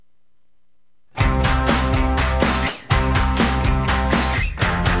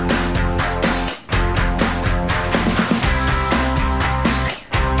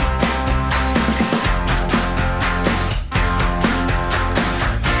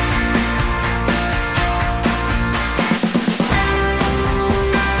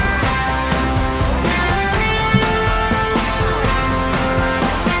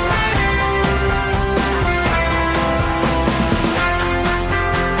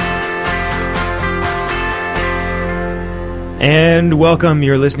And welcome.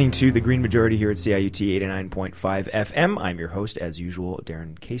 You're listening to The Green Majority here at CIUT 89.5 FM. I'm your host, as usual,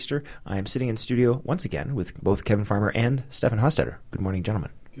 Darren Kaster. I am sitting in studio once again with both Kevin Farmer and Stefan Hostetter. Good morning,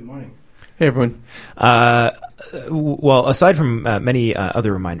 gentlemen. Good morning. Hey, everyone. Well, aside from many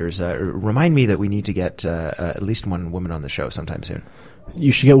other reminders, remind me that we need to get at least one woman on the show sometime soon.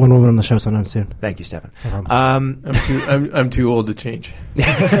 You should get one woman on the show sometime soon. Thank you, Stefan. I'm too old to change.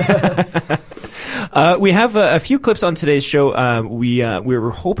 We have a few clips on today's show. We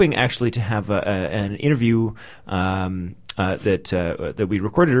were hoping actually to have an interview that we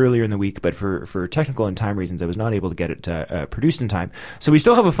recorded earlier in the week, but for technical and time reasons, I was not able to get it produced in time. So we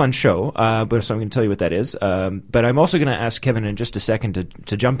still have a fun show, so I'm going to tell you what that is. But I'm also going to ask Kevin in just a second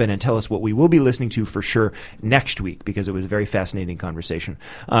to jump in and tell us what we will be listening to for sure next week, because it was a very fascinating conversation.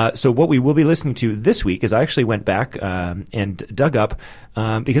 So what we will be listening to this week is I actually went back and dug up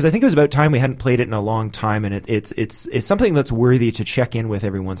because I think it was about time. We hadn't played it in a long time, and it's something that's worthy to check in with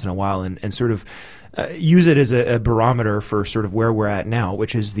every once in a while and sort of use it as a barometer for sort of where we're at now,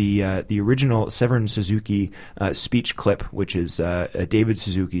 which is the original Severin Suzuki speech clip, which is David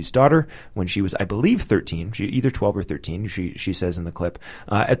Suzuki's daughter when she was, I believe, 13. She either 12 or 13. She says in the clip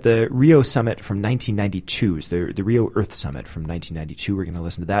at the Rio Summit from 1992, the Rio Earth Summit from 1992. We're going to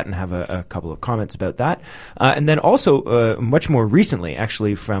listen to that and have a couple of comments about that, and then also much more recently,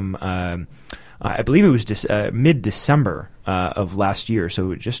 actually from. I believe it was mid-December of last year,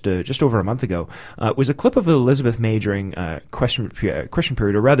 so just over a month ago, was a clip of Elizabeth May during question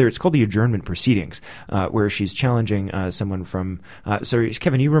period, or rather, it's called the adjournment proceedings, where she's challenging someone from. Sorry,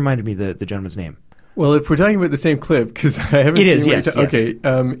 Kevin, you reminded me the gentleman's name. Well, if we're talking about the same clip, because I haven't. It is, yes. Okay,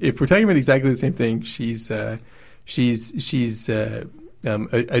 if we're talking about exactly the same thing, she's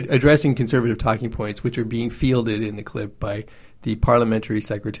addressing conservative talking points, which are being fielded in the clip by the parliamentary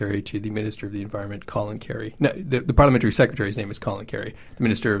secretary to the Minister of the Environment, Colin Kerry. No, the parliamentary secretary's name is Colin Kerry. The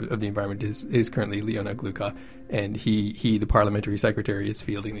Minister of the Environment is currently Leona Gluka, and he, the parliamentary secretary, is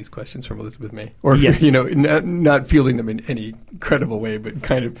fielding these questions from Elizabeth May. Or, yes. Not fielding them in any credible way, but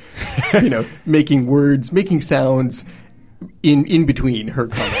kind of, making sounds in between her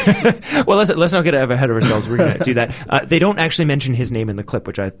comments. Well, let's not get ahead of ourselves. We're going to do that. They don't actually mention his name in the clip,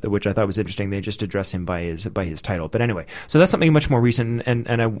 which I thought was interesting. They just address him by his title. But anyway, so that's something much more recent,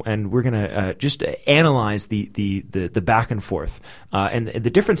 and we're going to just analyze the back and forth and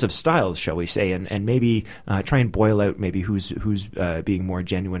the difference of styles, shall we say, and maybe try and boil out maybe who's being more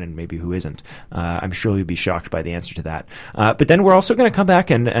genuine and maybe who isn't. I'm sure you'll be shocked by the answer to that. But then we're also going to come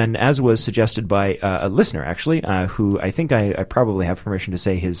back and as was suggested by a listener actually, who I think I probably have permission to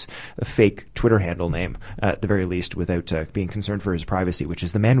say his fake Twitter handle name at the very least without being concerned for his privacy, which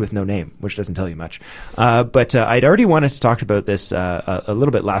is the man with no name, which doesn't tell you much. But I'd already wanted to talk about this a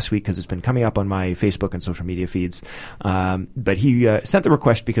little bit last week because it's been coming up on my Facebook and social media feeds. But he sent the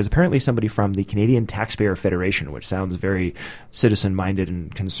request because apparently somebody from the Canadian Taxpayer Federation, which sounds very citizen-minded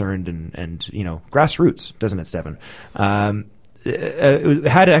and concerned and grassroots, doesn't it, Stefan?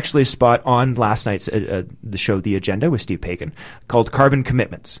 Had actually a spot on last night's the show The Agenda with Steve Paikin called Carbon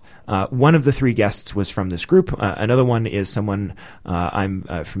Commitments. One of the three guests was from this group. Another one is someone I'm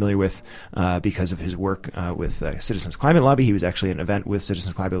familiar with because of his work with Citizens Climate Lobby. He was actually at an event with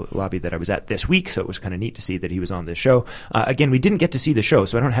Citizens Climate Lobby that I was at this week, so it was kind of neat to see that he was on this show. Again, we didn't get to see the show,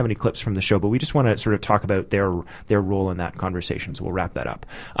 so I don't have any clips from the show, but we just want to sort of talk about their role in that conversation, so we'll wrap that up.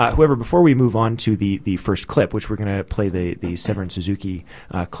 However, before we move on to the first clip, which we're going to play the Severin Suzuki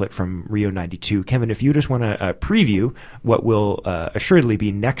clip from Rio 92, Kevin, if you just want to preview what will assuredly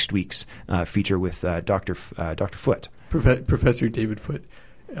be next week's feature with Dr. Foote. Professor David Foote.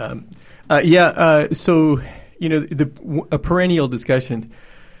 So, a perennial discussion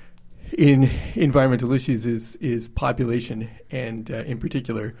in environmental issues is population, and in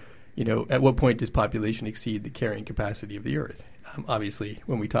particular, at what point does population exceed the carrying capacity of the Earth? Obviously,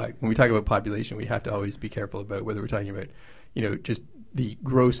 when we talk about population, we have to always be careful about whether we're talking about, just the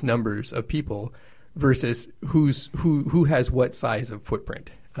gross numbers of people versus who has what size of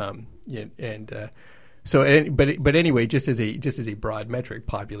footprint. But anyway, just as a broad metric,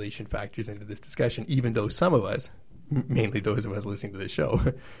 population factors into this discussion, even though some of us, mainly those of us listening to this show,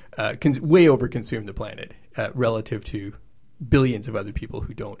 way overconsume the planet relative to billions of other people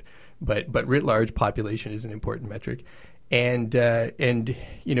who don't. But writ large, population is an important metric. And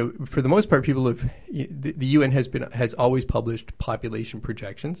for the most part, people have the UN has always published population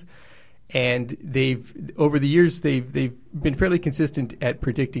projections, and over the years they've been fairly consistent at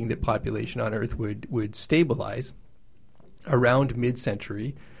predicting that population on Earth would stabilize around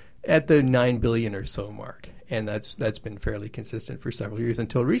mid-century, at the 9 billion or so mark. And that's been fairly consistent for several years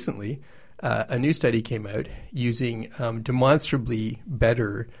until recently. A new study came out using demonstrably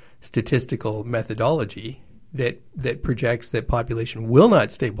better statistical methodology that projects that population will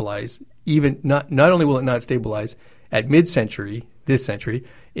not stabilize. Even not only will it not stabilize at mid-century, this century,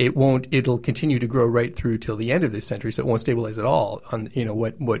 it'll continue to grow right through till the end of this century, so it won't stabilize at all on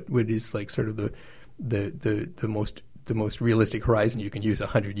what is like sort of the most realistic horizon you can use,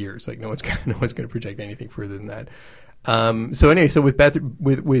 100 years. Like no one's going to project anything further than that. So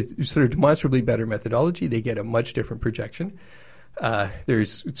with sort of demonstrably better methodology, they get a much different projection.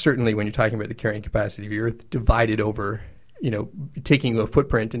 There's certainly, when you're talking about the carrying capacity of the Earth divided over, taking a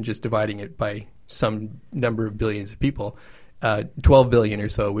footprint and just dividing it by some number of billions of people, 12 billion or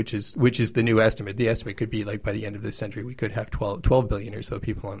so, which is the new estimate. The estimate could be like by the end of this century, we could have 12 billion or so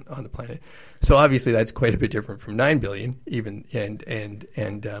people on the planet. So obviously that's quite a bit different from 9 billion even.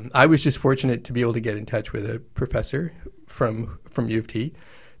 And I was just fortunate to be able to get in touch with a professor from U of T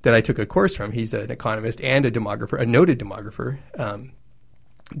that I took a course from. He's an economist and a demographer, a noted demographer,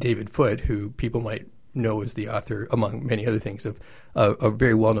 David Foote, who people might know as the author, among many other things, of a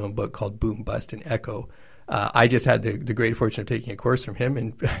very well-known book called Boom, Bust, and Echo. I just had the great fortune of taking a course from him,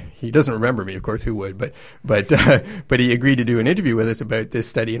 and he doesn't remember me, of course, who would, but he agreed to do an interview with us about this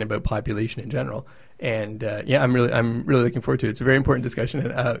study and about population in general. And I'm really looking forward to it. It's a very important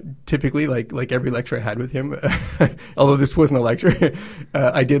discussion. And typically, like every lecture I had with him, although this wasn't a lecture,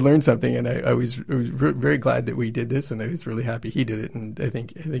 I did learn something, and I was very glad that we did this, and I was really happy he did it. And I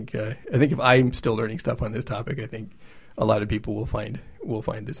think if I'm still learning stuff on this topic, I think a lot of people will find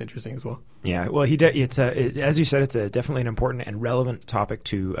this interesting as well. Yeah, well, as you said, it's definitely an important and relevant topic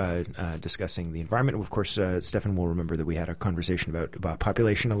to discussing the environment. Of course, Stefan will remember that we had a conversation about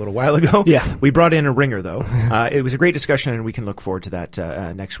population a little while ago. Yeah. We brought in a ringer, though. It was a great discussion, and we can look forward to that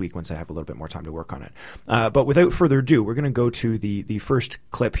next week once I have a little bit more time to work on it. But without further ado, we're going to go to the first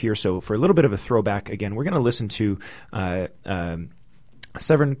clip here. So for a little bit of a throwback, again, we're going to listen to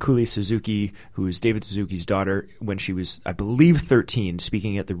Severin Cooley Suzuki, who is David Suzuki's daughter, when she was, I believe, 13,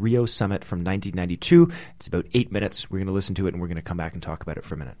 speaking at the Rio Summit from 1992. It's about 8 minutes. We're going to listen to it, and we're going to come back and talk about it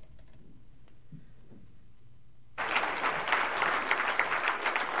for a minute.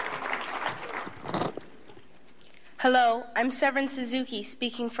 Hello, I'm Severin Suzuki,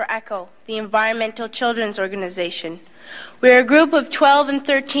 speaking for ECHO, the Environmental Children's Organization. We're a group of 12 and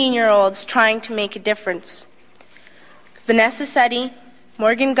 13-year-olds trying to make a difference. Vanessa Suddy,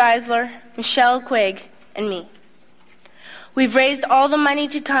 Morgan Geisler, Michelle Quigg, and me. We've raised all the money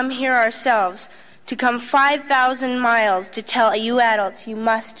to come here ourselves, to come 5,000 miles to tell you adults you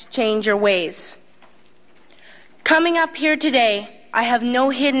must change your ways. Coming up here today, I have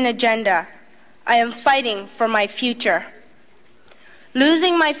no hidden agenda. I am fighting for my future.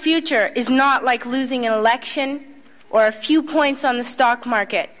 Losing my future is not like losing an election or a few points on the stock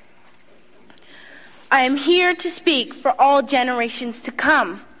market. I am here to speak for all generations to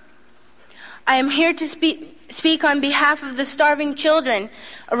come. I am here to speak on behalf of the starving children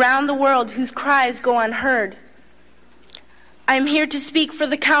around the world whose cries go unheard. I am here to speak for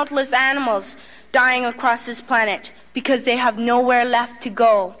the countless animals dying across this planet because they have nowhere left to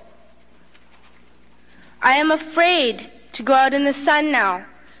go. I am afraid to go out in the sun now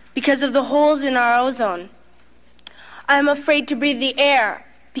because of the holes in our ozone. I am afraid to breathe the air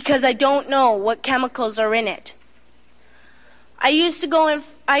because I don't know what chemicals are in it. I used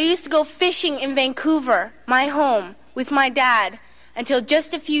to go fishing in Vancouver, my home, with my dad, until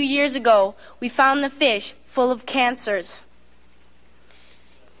just a few years ago we found the fish full of cancers.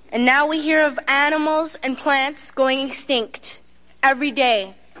 And now we hear of animals and plants going extinct, every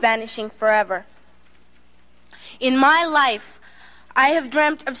day vanishing forever. In my life, I have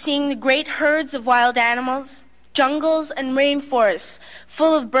dreamt of seeing the great herds of wild animals, jungles and rainforests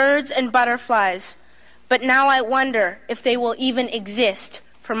full of birds and butterflies, but now I wonder if they will even exist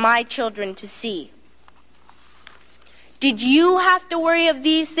for my children to see. Did you have to worry of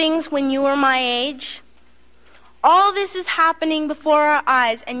these things when you were my age? All this is happening before our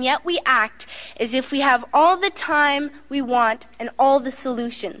eyes, and yet we act as if we have all the time we want and all the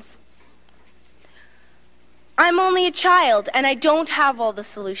solutions. I'm only a child, and I don't have all the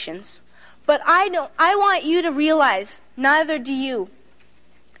solutions. But I want you to realize, neither do you.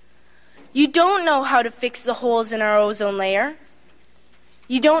 You don't know how to fix the holes in our ozone layer.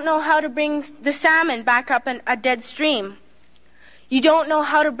 You don't know how to bring the salmon back up a dead stream. You don't know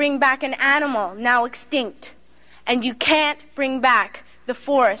how to bring back an animal now extinct. And you can't bring back the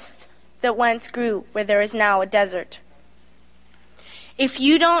forest that once grew where there is now a desert. If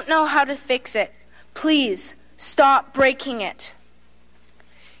you don't know how to fix it, please stop breaking it.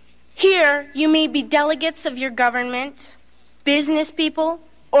 Here, you may be delegates of your government, business people,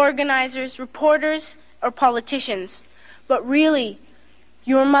 organizers, reporters, or politicians, but really,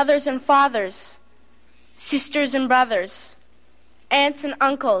 your mothers and fathers, sisters and brothers, aunts and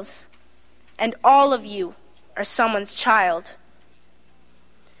uncles, and all of you are someone's child.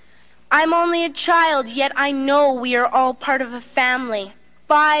 I'm only a child, yet I know we are all part of a family,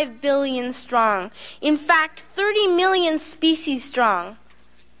 5 billion strong. In fact, 30 million species strong.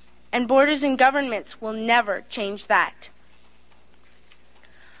 And borders and governments will never change that.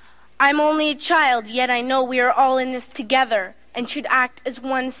 I'm only a child, yet I know we are all in this together and should act as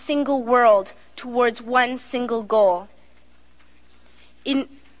one single world towards one single goal. In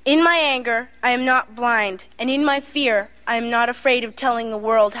my anger, I am not blind, and in my fear, I am not afraid of telling the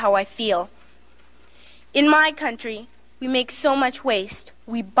world how I feel. In my country, we make so much waste.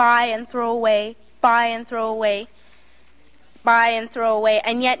 We buy and throw away, buy and throw away, buy and throw away,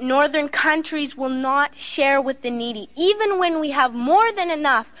 and yet northern countries will not share with the needy. Even when we have more than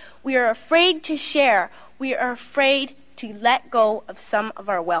enough, we are afraid to share. We are afraid to let go of some of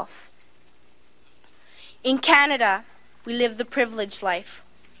our wealth. In Canada, we live the privileged life,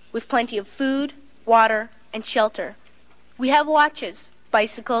 with plenty of food, water, and shelter. We have watches,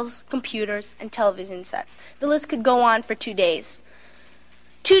 bicycles, computers, and television sets. The list could go on for 2 days.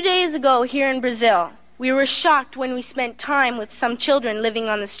 2 days ago, here in Brazil, we were shocked when we spent time with some children living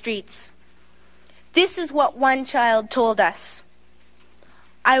on the streets. This is what one child told us.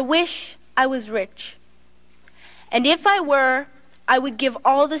 I wish I was rich. And if I were, I would give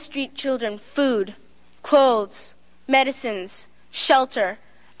all the street children food, clothes, medicines, shelter,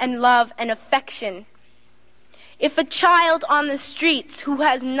 and love and affection. If a child on the streets who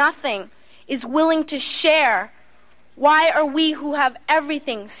has nothing is willing to share, why are we who have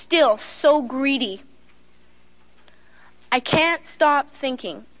everything still so greedy? I can't stop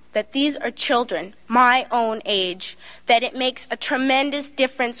thinking that these are children my own age, that it makes a tremendous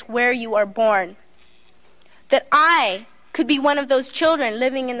difference where you are born. That I could be one of those children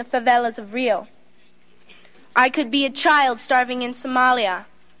living in the favelas of Rio. I could be a child starving in Somalia,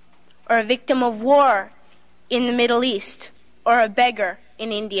 or a victim of war in the Middle East, or a beggar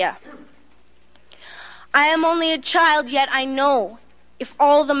in India. I am only a child, yet I know if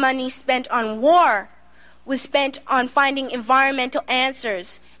all the money spent on war was spent on finding environmental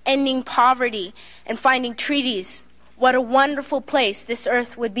answers, ending poverty, and finding treaties, what a wonderful place this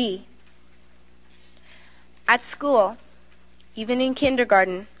earth would be. At school, even in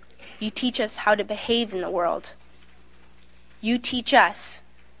kindergarten, you teach us how to behave in the world. You teach us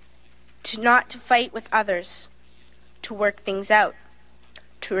not to fight with others, to work things out,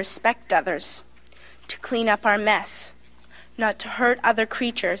 to respect others, to clean up our mess, not to hurt other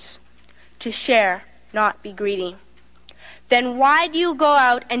creatures, to share, not be greedy. Then why do you go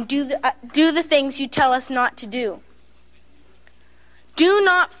out and do the things you tell us not to do? Do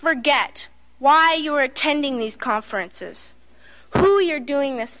not forget why you are attending these conferences, who you're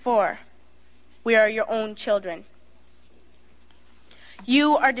doing this for. We are your own children.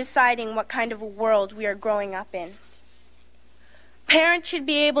 You are deciding what kind of a world we are growing up in. Parents should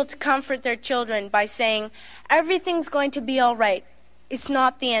be able to comfort their children by saying, everything's going to be all right. It's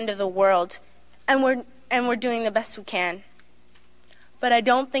not the end of the world, and we're doing the best we can. But I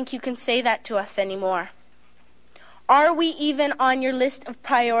don't think you can say that to us anymore. Are we even on your list of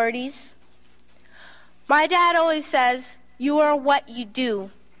priorities? My dad always says, you are what you do,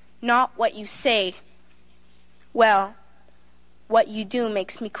 not what you say. Well, what you do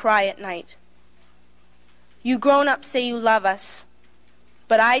makes me cry at night. You grown-ups say you love us,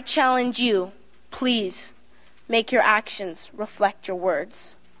 but I challenge you, please, make your actions reflect your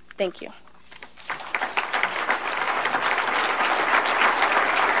words. Thank you.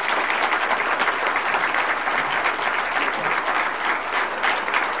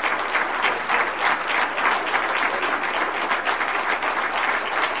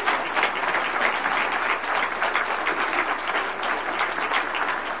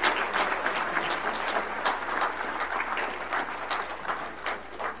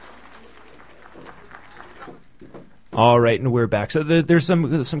 All right, and we're back. So there's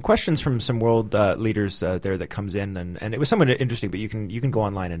some questions from some world leaders there that comes in, and it was somewhat interesting. But you can go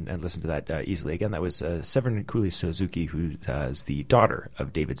online and listen to that easily. Again, that was Severin Cooley Suzuki, who is the daughter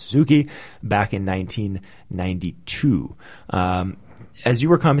of David Suzuki, back in 1992. As you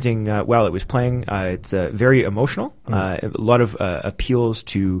were commenting while it was playing, it's very emotional. A lot of appeals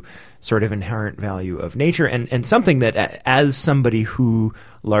to sort of inherent value of nature, and something that, as somebody who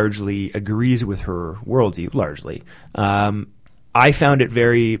largely agrees with her worldview, I found it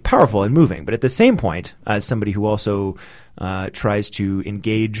very powerful and moving. But at the same point, as somebody who also tries to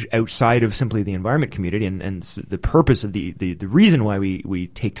engage outside of simply the environment community, and the purpose of the reason why we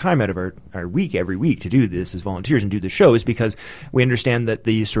take time out of our week every week to do this as volunteers and do the show is because we understand that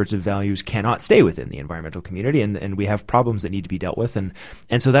these sorts of values cannot stay within the environmental community, and we have problems that need to be dealt with, and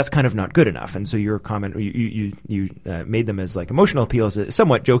so that's kind of not good enough. And so your comment, you made them as like emotional appeals,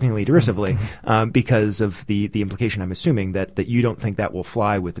 somewhat jokingly, derisively, because of the implication, I'm assuming, that you don't think that will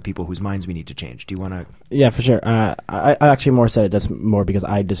fly with the people whose minds we need to change. Do you want to? Yeah, for sure. I actually more said it just more because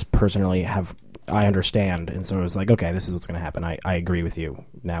I just personally I understand, and so it was like, okay, this is what's going to happen. I agree with you.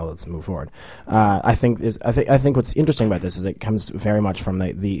 Now let's move forward. I think what's interesting about this is it comes very much from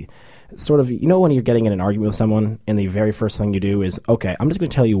the sort of, when you're getting in an argument with someone, and the very first thing you do is, okay, I'm just going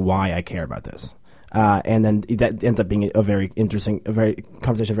to tell you why I care about this. And then that ends up being a very interesting,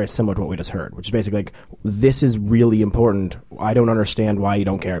 conversation very similar to what we just heard, which is basically like, this is really important. I don't understand why you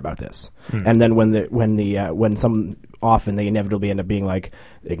don't care about this. And then often they inevitably end up being like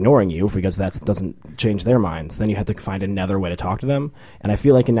ignoring you because that doesn't change their minds. Then you have to find another way to talk to them. And I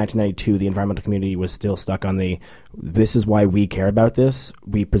feel like in 1992, the environmental community was still stuck on this is why we care about this.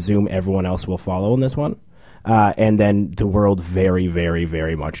 We presume everyone else will follow on this one. And then the world very, very,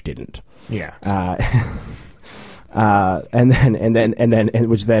 very much didn't. Yeah.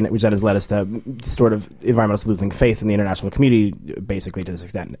 Which then has led us to sort of environmentalists losing faith in the international community, basically to this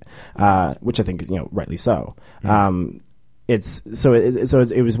extent, which I think is rightly so. It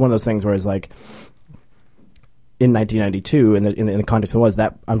was one of those things where it's like, in 1992, in the context it was,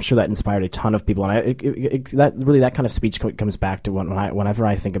 that I'm sure that inspired a ton of people, and that kind of speech comes back to whenever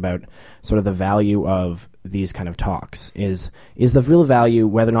I think about sort of the value of these kind of talks is the real value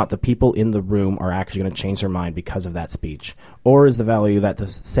whether or not the people in the room are actually going to change their mind because of that speech, or is the value that the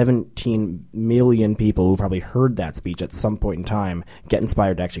 17 million people who probably heard that speech at some point in time get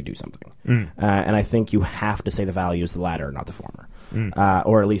inspired to actually do something. And I think you have to say the value is the latter, not the former.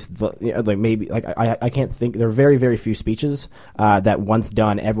 Or at least I can't think. There are very, very few speeches that once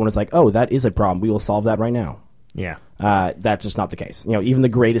done, everyone is like, "Oh, that is a problem. We will solve that right now." Yeah, that's just not the case. Even the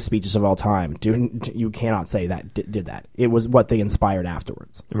greatest speeches of all time, you cannot say that did that. It was what they inspired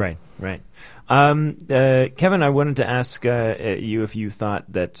afterwards. Right. Kevin, I wanted to ask you if you thought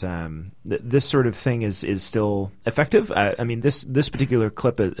that this sort of thing is still effective. I mean, this particular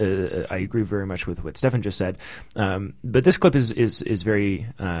clip, I agree very much with what Stefan just said. But this clip is very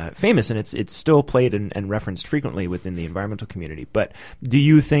famous, and it's still played and referenced frequently within the environmental community. But do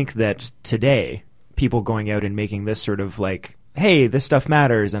you think that today, people going out and making this sort of like, hey, this stuff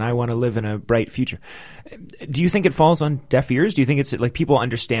matters and I want to live in a bright future, do you think it falls on deaf ears? Do you think it's like people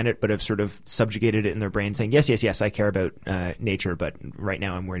understand it but have sort of subjugated it in their brain, saying, yes, I care about nature, but right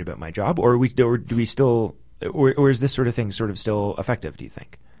now I'm worried about my job? Or do we still, or is this sort of thing sort of still effective, do you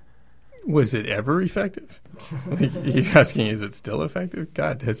think? Was it ever effective? You're asking, is it still effective?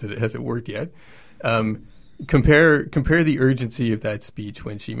 God, has it worked yet? Compare the urgency of that speech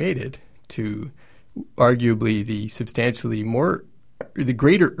when she made it to arguably the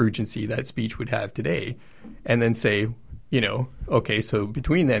greater urgency that speech would have today, and then say, okay, so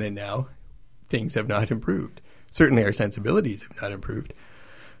between then and now, things have not improved. Certainly our sensibilities have not improved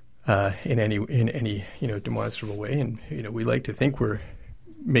in any demonstrable way, and we like to think we're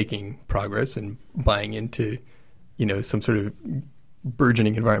making progress and buying into some sort of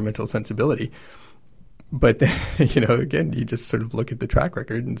burgeoning environmental sensibility. But then, again, you just sort of look at the track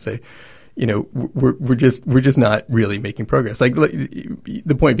record and say, we're just not really making progress. Like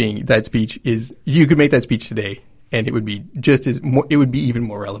the point being, that speech is, you could make that speech today, and it would be it would be even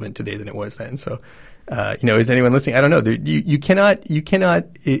more relevant today than it was then. So, is anyone listening? I don't know. You cannot,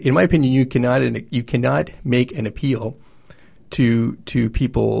 in my opinion, you cannot make an appeal to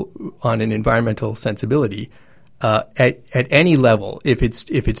people on an environmental sensibility at any level. If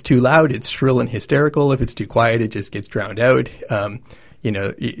it's too loud, it's shrill and hysterical. If it's too quiet, it just gets drowned out.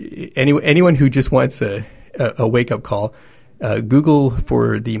 Anyone who just wants a wake-up call, Google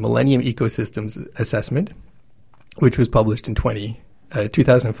for the Millennium Ecosystems Assessment, which was published in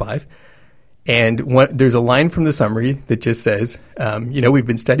 2005. And there's a line from the summary that just says, we've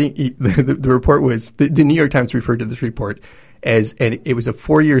been studying, the report was, the New York Times referred to this report as, and it was a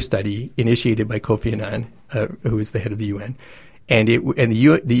 4-year study initiated by Kofi Annan, who is the head of the UN. And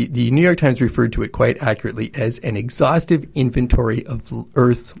the New York Times referred to it quite accurately as an exhaustive inventory of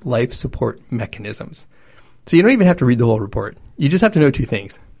Earth's life support mechanisms. So you don't even have to read the whole report. You just have to know two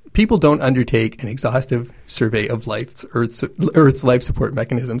things. People don't undertake an exhaustive survey of Earth's life support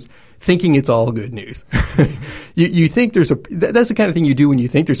mechanisms thinking it's all good news. You think that's the kind of thing you do when you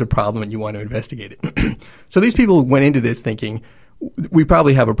think there's a problem and you want to investigate it. So these people went into this thinking, we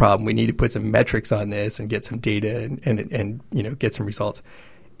probably have a problem. We need to put some metrics on this and get some data and get some results.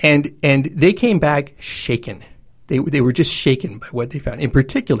 And they came back shaken. They were just shaken by what they found. In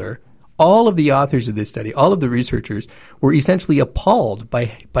particular, all of the authors of this study, all of the researchers, were essentially appalled by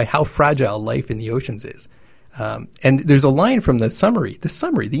how fragile life in the oceans is. And there's a line from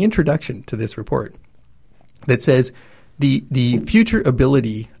the introduction to this report that says the future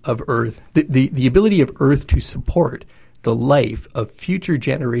ability of Earth, the ability of Earth to support the life of future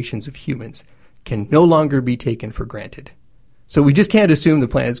generations of humans can no longer be taken for granted. So we just can't assume the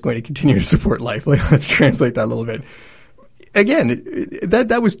planet's going to continue to support life. Like, let's translate that a little bit. Again,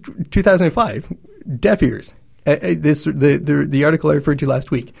 that was 2005. Deaf ears. The article I referred to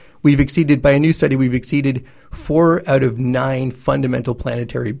last week. By a new study, we've exceeded 4 out of 9 fundamental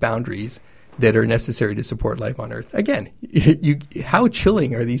planetary boundaries that are necessary to support life on Earth. Again, how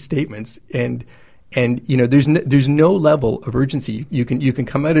chilling are these statements? And there's no level of urgency. You can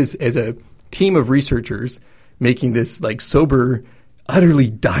come out as a team of researchers making this like sober, utterly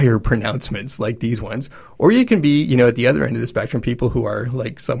dire pronouncements like these ones, or you can be, at the other end of the spectrum, people who are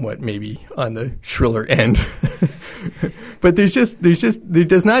like somewhat maybe on the shriller end. But there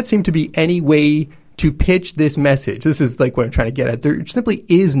does not seem to be any way to pitch this message. This is like what I'm trying to get at. There simply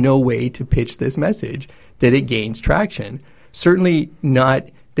is no way to pitch this message that it gains traction. Certainly not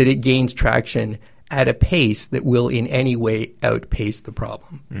that it gains traction at a pace that will in any way outpace the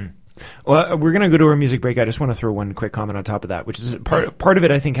problem. Mm. Well, we're going to go to our music break. I just want to throw one quick comment on top of that, which is part of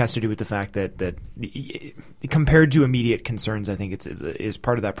it. I think has to do with the fact that compared to immediate concerns, I think is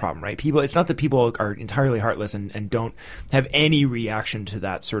part of that problem, right? It's not that people are entirely heartless and don't have any reaction to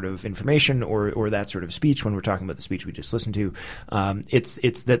that sort of information or that sort of speech. When we're talking about the speech we just listened to,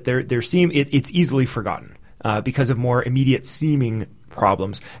 it's that it's easily forgotten because of more immediate seeming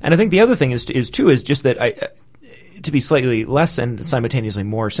problems. And I think the other thing is just that to be slightly less and simultaneously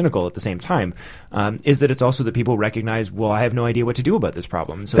more cynical at the same time, is that it's also that people recognize, well, I have no idea what to do about this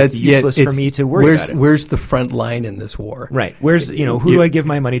problem, so it's useless for me to worry about it. Where's the front line in this war? Right. Where's who do I give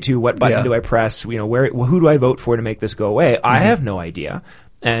my money to? What button do I press? Who do I vote for to make this go away? I have no idea.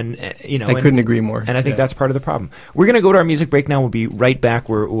 And I couldn't agree more. And I think that's part of the problem. We're going to go to our music break now. We'll be right back.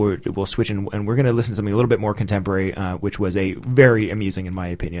 We'll switch and we're going to listen to something a little bit more contemporary, which was a very amusing, in my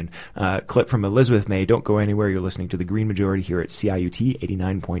opinion, clip from Elizabeth May. Don't go anywhere. You're listening to The Green Majority here at CIUT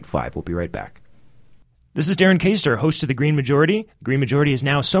 89.5. We'll be right back. This is Darren Kaster, host of The Green Majority. The Green Majority is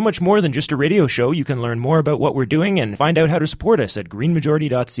now so much more than just a radio show. You can learn more about what we're doing and find out how to support us at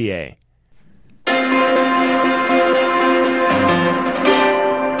greenmajority.ca.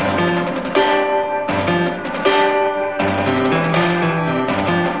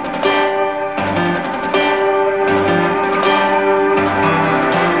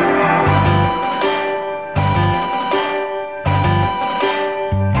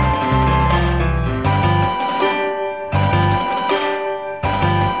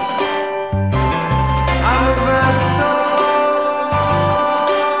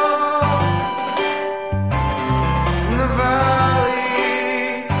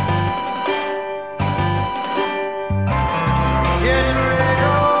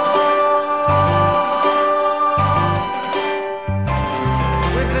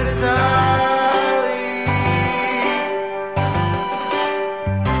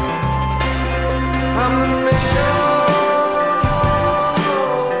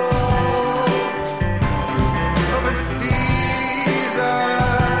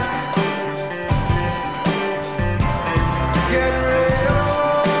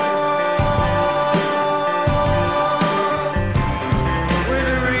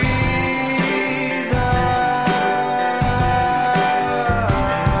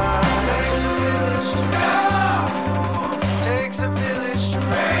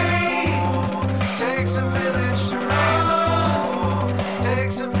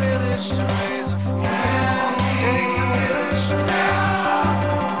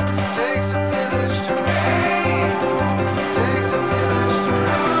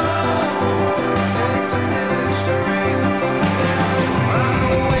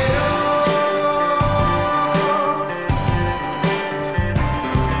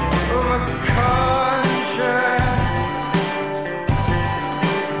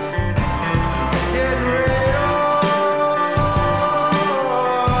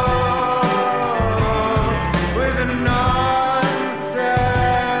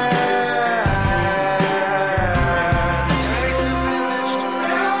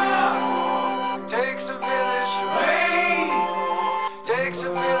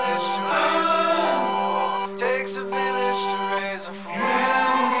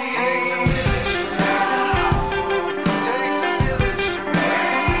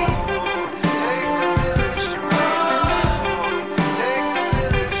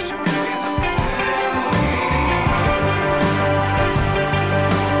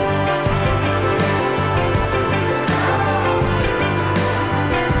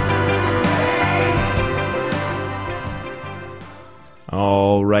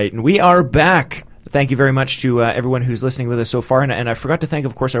 right, and we are back. Thank you very much to everyone who's listening with us so far. And I forgot to thank,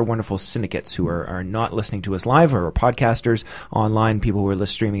 of course, our wonderful syndicates who are not listening to us live, or podcasters online, people who are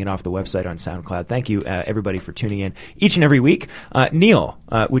streaming it off the website on SoundCloud. Thank you, everybody, for tuning in each and every week. Neil,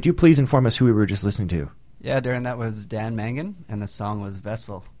 would you please inform us who we were just listening to? Yeah, Darren, that was Dan Mangan, and the song was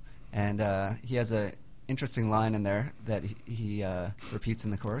Vessel. And he has an interesting line in there that he repeats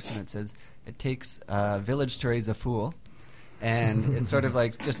in the chorus, and it says, "It takes a village to raise a fool." And it sort of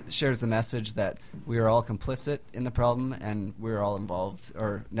like just shares the message that we are all complicit in the problem and we're all involved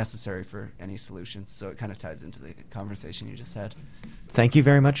or necessary for any solutions. So it kind of ties into the conversation you just had. Thank you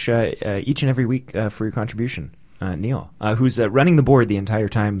very much each and every week for your contribution. Neil, who's running the board the entire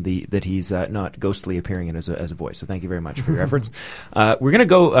time that he's not ghostly appearing in as a voice. So thank you very much for your efforts. We're going to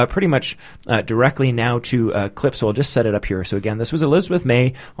go pretty much directly now to clips. So I'll just set it up here. So again, this was Elizabeth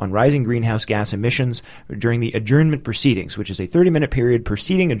May on rising greenhouse gas emissions during the adjournment proceedings, which is a 30-minute period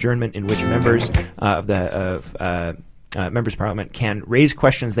preceding adjournment in which members members of Parliament can raise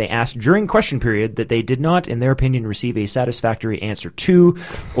questions they asked during question period that they did not, in their opinion, receive a satisfactory answer to,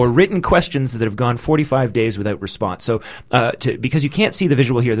 or written questions that have gone 45 days without response. So, because you can't see the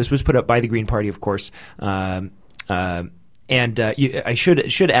visual here, this was put up by the Green Party, of course. I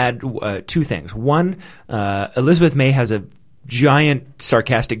should add two things. One, Elizabeth May has a giant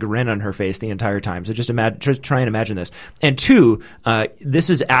sarcastic grin on her face the entire time. So just try and imagine this. And two, this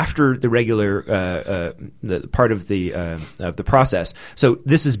is after the regular the part of the process. So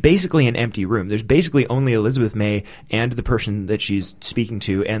this is basically an empty room. There's basically only Elizabeth May and the person that she's speaking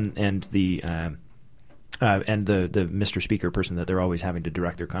to, and the Mr. Speaker person that they're always having to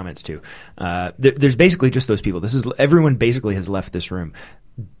direct their comments to. There's basically just those people. Everyone basically has left this room.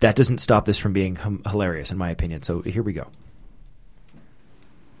 That doesn't stop this from being hilarious, in my opinion. So here we go.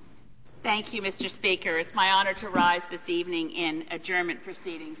 Thank you, Mr. Speaker. It's my honor to rise this evening in adjournment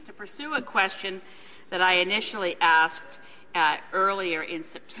proceedings to pursue a question that I initially asked earlier in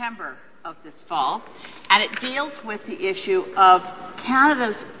September of this fall, and it deals with the issue of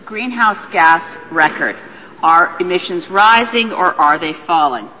Canada's greenhouse gas record. Are emissions rising or are they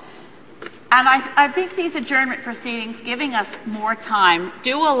falling? And I think these adjournment proceedings, giving us more time,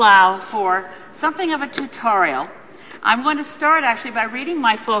 do allow for something of a tutorial. I'm going to start actually by reading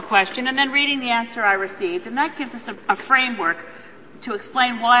my full question and then reading the answer I received, and that gives us a framework to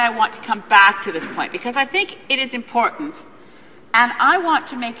explain why I want to come back to this point, because I think it is important, and I want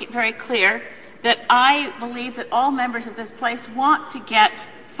to make it very clear that I believe that all members of this place want to get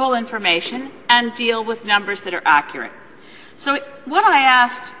full information and deal with numbers that are accurate. So what I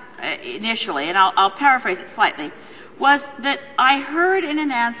asked initially, and I'll paraphrase it slightly, was that I heard in an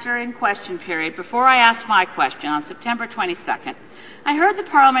answer in question period, before I asked my question on September 22nd, I heard the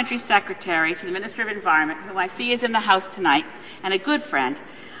Parliamentary Secretary to the Minister of Environment, who I see is in the House tonight, and a good friend,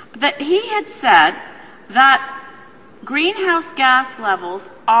 that he had said that greenhouse gas levels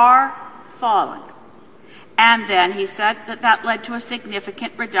are falling. And then he said that led to a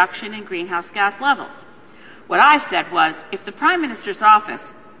significant reduction in greenhouse gas levels. What I said was, if the Prime Minister's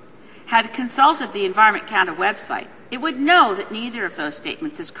office had consulted the Environment Canada website, it would know that neither of those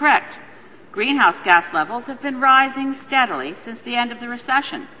statements is correct. Greenhouse gas levels have been rising steadily since the end of the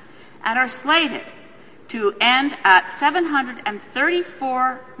recession and are slated to end at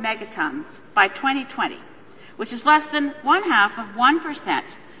 734 megatons by 2020, which is less than 0.5%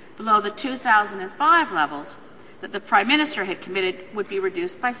 below the 2005 levels that the Prime Minister had committed would be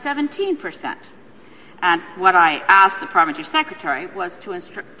reduced by 17%. And what I asked the Parliamentary Secretary was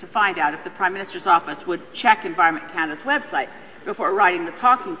to find out if the Prime Minister's office would check Environment Canada's website before writing the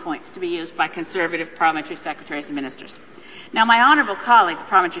talking points to be used by Conservative Parliamentary Secretaries and Ministers. Now, my honourable colleague, the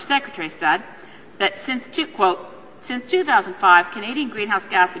Parliamentary Secretary, said that since 2005, Canadian greenhouse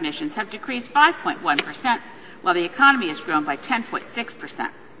gas emissions have decreased 5.1%, while the economy has grown by 10.6%.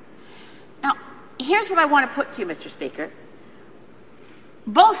 Now, here's what I want to put to you, Mr. Speaker.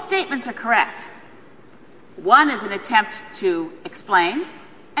 Both statements are correct. One is an attempt to explain,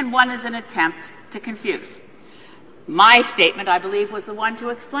 and one is an attempt to confuse. My statement, I believe, was the one to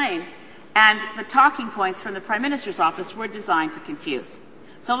explain, and the talking points from the Prime Minister's office were designed to confuse.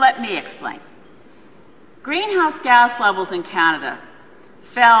 So let me explain. Greenhouse gas levels in Canada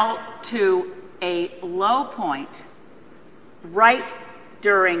fell to a low point right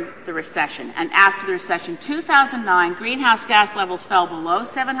during the recession. And after the recession, 2009, greenhouse gas levels fell below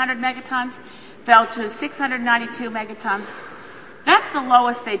 700 megatons, fell to 692 megatons. That's the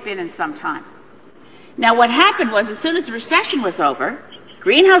lowest they've been in some time. Now, what happened was, as soon as the recession was over,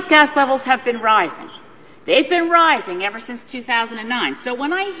 greenhouse gas levels have been rising. They've been rising ever since 2009. So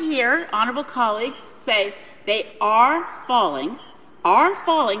when I hear honourable colleagues say they are falling, are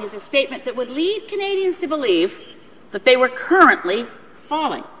falling is a statement that would lead Canadians to believe that they were currently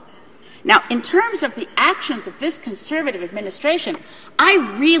falling. Now, in terms of the actions of this Conservative administration,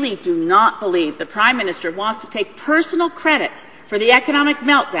 I really do not believe the Prime Minister wants to take personal credit for the economic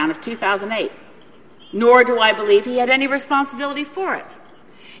meltdown of 2008, nor do I believe he had any responsibility for it.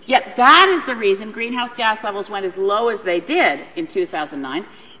 Yet that is the reason greenhouse gas levels went as low as they did in 2009.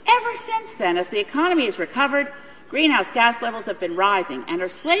 Ever since then, as the economy has recovered, greenhouse gas levels have been rising and are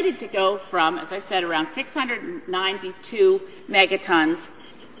slated to go from, as I said, around 692 megatons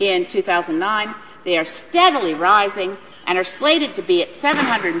in 2009. They are steadily rising and are slated to be at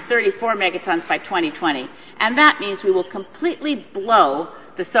 734 megatons by 2020. And that means we will completely blow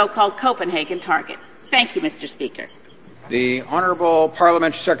the so-called Copenhagen target. Thank you, Mr. Speaker. The Honourable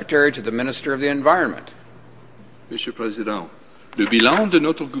Parliamentary Secretary to the Minister of the Environment. Monsieur le Président, le bilan de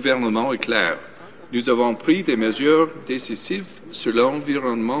notre gouvernement est clair. Nous avons pris des mesures décisives sur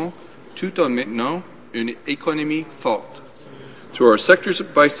l'environnement tout en maintenant une économie forte. Through our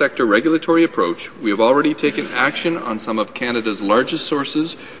sector-by-sector regulatory approach, we have already taken action on some of Canada's largest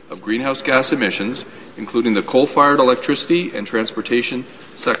sources of greenhouse gas emissions, including the coal-fired electricity and transportation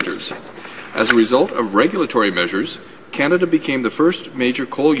sectors. As a result of regulatory measures, Canada became the first major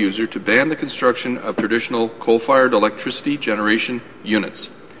coal user to ban the construction of traditional coal-fired electricity generation units.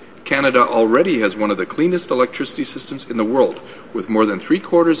 Canada already has one of the cleanest electricity systems in the world, with more than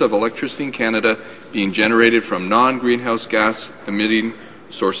three-quarters of electricity in Canada being generated from non-greenhouse gas emitting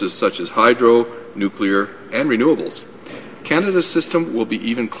sources such as hydro, nuclear, and renewables. Canada's system will be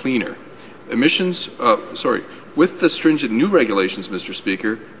even cleaner. With the stringent new regulations, Mr.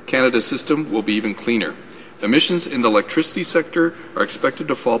 Speaker, Canada's system will be even cleaner. Emissions in the electricity sector are expected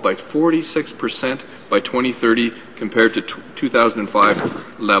to fall by 46% by 2030 compared to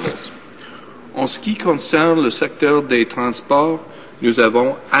 2005 levels. En ce qui concerne le secteur des transports, nous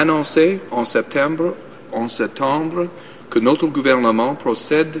avons annoncé en septembre que notre gouvernement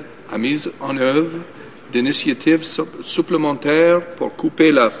procède à mise en œuvre d'initiatives supplémentaires pour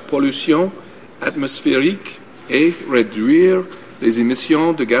couper la pollution atmosphérique et réduire les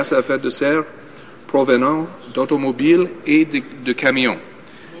émissions de gaz à effet de serre provenant d'automobiles et de camions.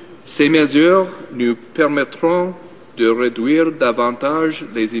 Ces mesures nous permettront de réduire davantage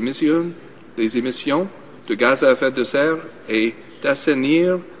les émissions de gaz à effet de serre et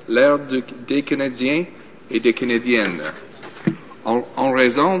d'assainir l'air des Canadiens et des Canadiennes. En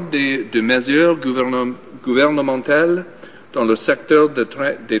raison de mesures gouvernementales dans le secteur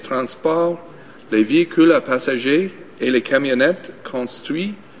des transports, les véhicules à passagers et les camionnettes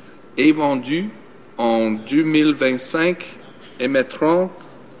construits et vendus en 2025 émettront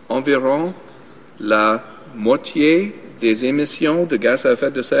environ la moitié des émissions de gaz à effet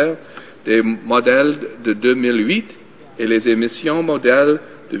de serre des modèles de 2008 et les émissions modèles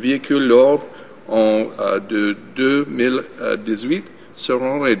de véhicules lourds de 2018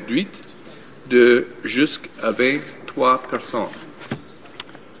 seront réduites de jusqu'à 23%.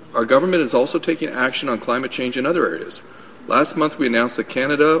 Our government is also taking action on climate change in other areas. Last month, we announced that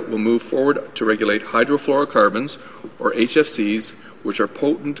Canada will move forward to regulate hydrofluorocarbons, or HFCs, which are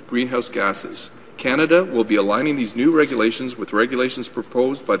potent greenhouse gases. Canada will be aligning these new regulations with regulations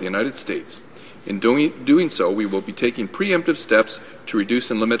proposed by the United States. In doing so, we will be taking preemptive steps to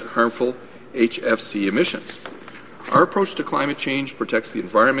reduce and limit harmful HFC emissions. Our approach to climate change protects the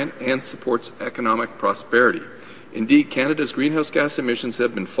environment and supports economic prosperity. Indeed, Canada's greenhouse gas emissions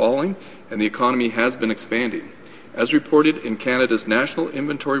have been falling and the economy has been expanding. As reported in Canada's National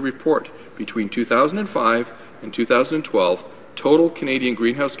Inventory Report, between 2005 and 2012, total Canadian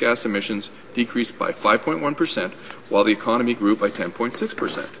greenhouse gas emissions decreased by 5.1%, while the economy grew by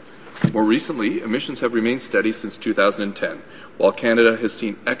 10.6%. More recently, emissions have remained steady since 2010, while Canada has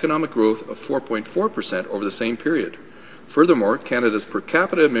seen economic growth of 4.4% over the same period. Furthermore, Canada's per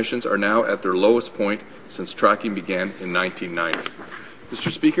capita emissions are now at their lowest point since tracking began in 1990. Mr.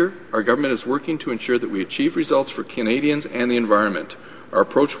 Speaker, our government is working to ensure that we achieve results for Canadians and the environment. Our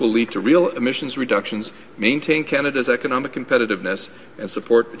approach will lead to real emissions reductions, maintain Canada's economic competitiveness, and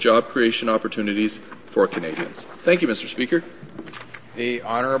support job creation opportunities for Canadians. Thank you, Mr. Speaker. The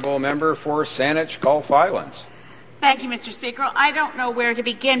Honourable Member for Saanich Gulf Islands. Thank you, Mr. Speaker. I don't know where to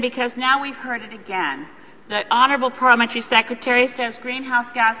begin because now we've heard it again. The Honourable Parliamentary Secretary says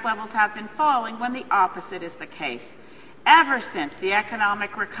greenhouse gas levels have been falling when the opposite is the case. Ever since the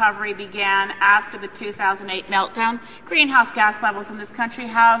economic recovery began after the 2008 meltdown, greenhouse gas levels in this country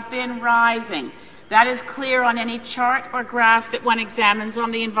have been rising. That is clear on any chart or graph that one examines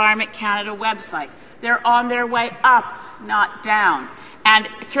on the Environment Canada website. They're on their way up, not down. And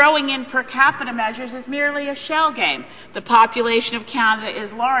throwing in per capita measures is merely a shell game. The population of Canada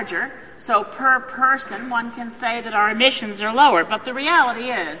is larger, so per person one can say that our emissions are lower. But the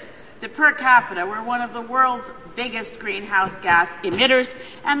reality is that per capita we're one of the world's biggest greenhouse gas emitters,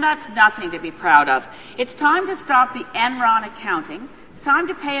 and that's nothing to be proud of. It's time to stop the Enron accounting. It's time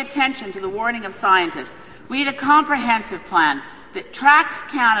to pay attention to the warning of scientists. We need a comprehensive plan that tracks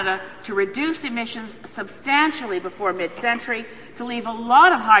Canada to reduce emissions substantially before mid-century, to leave a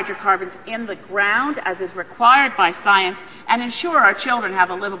lot of hydrocarbons in the ground, as is required by science, and ensure our children have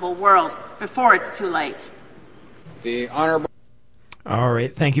a livable world before it's too late. The Honourable... All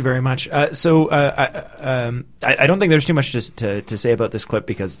right, thank you very much. I don't think there's too much to say about this clip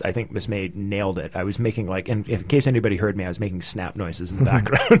because I think Miss May nailed it. I was making in case anybody heard me, I was making snap noises in the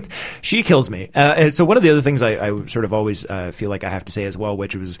background. She kills me. And so one of the other things I sort of always feel like I have to say as well,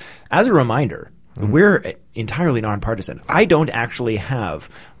 which was as a reminder, we're entirely nonpartisan. I don't actually have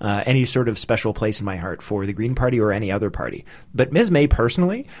any sort of special place in my heart for the Green Party or any other party. But Ms. May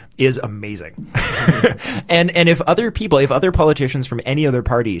personally is amazing. and if other politicians from any other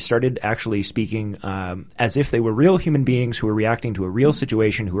party started actually speaking as if they were real human beings who were reacting to a real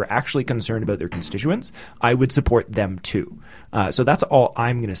situation, who were actually concerned about their constituents, I would support them too. So that's all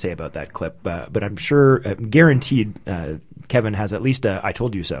I'm going to say about that clip. But I'm sure, guaranteed, Kevin has at least a "I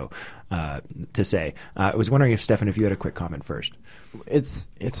told you so" to say. I was wondering if Stefan, if you had a quick comment first. It's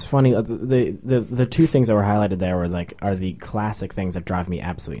funny. The two things that were highlighted there are the classic things that drive me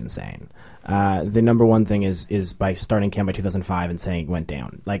absolutely insane. The number one thing is by starting Cam by 2005 and saying it went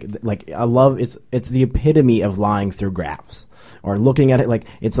down. I love it's the epitome of lying through graphs or looking at it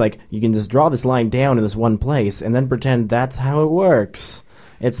it's like you can just draw this line down in this one place and then pretend that's how it works.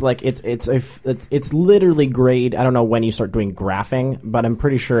 It's literally grade. I don't know when you start doing graphing, but I'm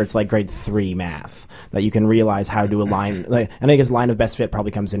pretty sure it's like grade 3 math that you can realize how to align. And I guess line of best fit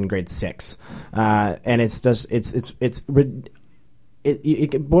probably comes in grade 6, and it's just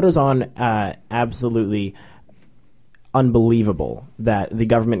it borders on absolutely unbelievable that the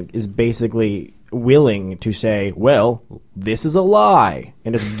government is basically willing to say, well, this is a lie,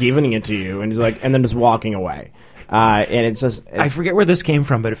 and just giving it to you, and and then just walking away. And it's I forget where this came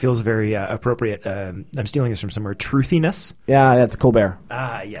from, but it feels very appropriate. I'm stealing this from somewhere. Truthiness. Yeah, that's Colbert.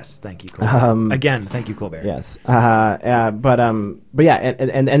 Yes, thank you, Colbert. Again, thank you, Colbert. Yes, but yeah,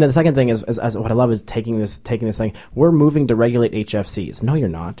 and then the second thing is what I love is taking this thing. We're moving to regulate HFCs. No, you're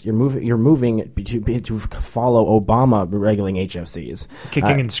not. You're moving to follow Obama regulating HFCs,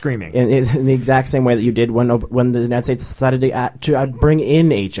 kicking and screaming, in the exact same way that you did when the United States decided to bring in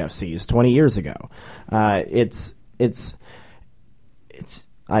HFCs 20 years ago. It's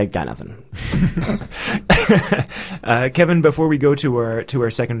I got nothing. Kevin, before we go to our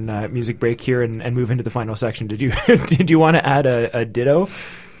second music break here and move into the final section, did you want to add a ditto?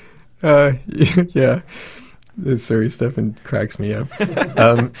 Yeah. Sorry, Stefan cracks me up.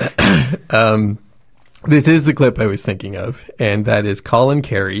 This is the clip I was thinking of, and that is Colin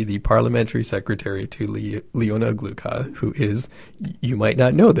Carey, the parliamentary secretary to Leona Aglukkaq, who is, you might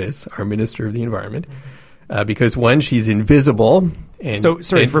not know this, our Minister of the Environment. Because one, she's invisible.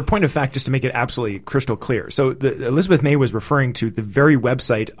 For a point of fact, just to make it absolutely crystal clear. So Elizabeth May was referring to the very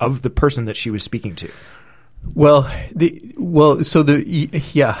website of the person that she was speaking to. So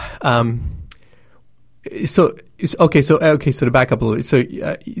to back up a little bit. So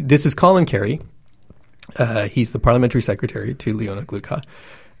this is Colin Carey. He's the parliamentary secretary to Leona Aglukkaq.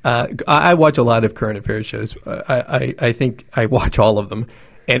 I watch a lot of current affairs shows. I think I watch all of them.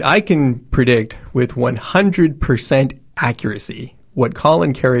 And I can predict with 100% accuracy what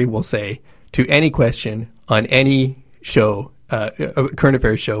Colin Carey will say to any question on any show, a current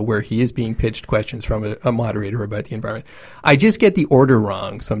affairs show where he is being pitched questions from a moderator about the environment. I just get the order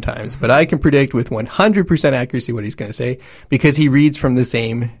wrong sometimes, but I can predict with 100% accuracy what he's going to say because he reads from the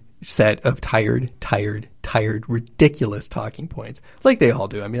same set of tired, ridiculous talking points, like they all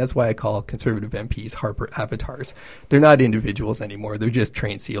do. I mean, that's why I call conservative MPs Harper avatars. They're not individuals anymore. They're just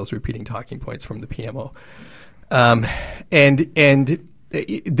trained SEALs repeating talking points from the PMO.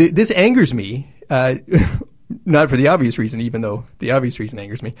 This angers me, not for the obvious reason, even though the obvious reason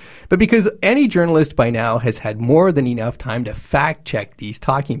angers me, but because any journalist by now has had more than enough time to fact check these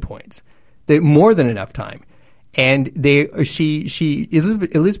talking points. More than enough time. And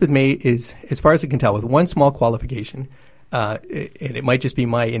Elizabeth May is, as far as I can tell, with one small qualification, and it might just be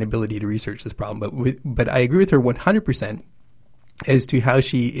my inability to research this problem, but I agree with her 100% as to how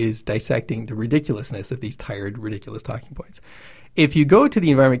she is dissecting the ridiculousness of these tired, ridiculous talking points. If you go to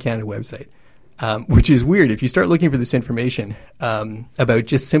the Environment Canada website, which is weird. If you start looking for this information about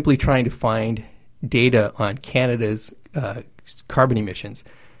just simply trying to find data on Canada's carbon emissions,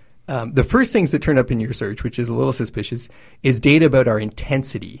 the first things that turn up in your search, which is a little suspicious, is data about our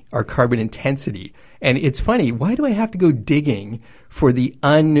intensity, our carbon intensity. And it's funny, why do I have to go digging for the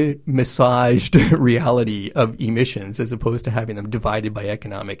unmassaged reality of emissions as opposed to having them divided by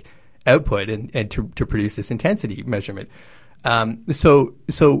economic output and to produce this intensity measurement? So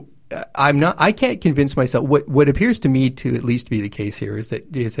I can't convince myself. What appears to me to at least be the case here is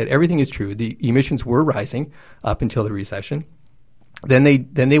that everything is true. The emissions were rising up until the recession. Then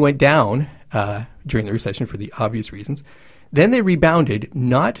they went down during the recession for the obvious reasons. Then they rebounded,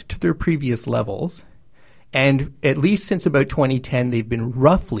 not to their previous levels, and at least since about 2010, they've been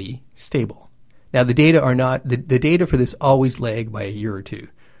roughly stable. Now the data are not the data for this always lag by a year or two.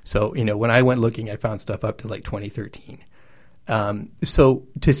 So when I went looking, I found stuff up to like 2013. So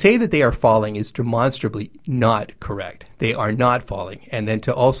to say that they are falling is demonstrably not correct. They are not falling, and then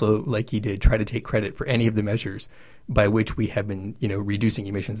to also, like you did, try to take credit for any of the measures by which we have been, reducing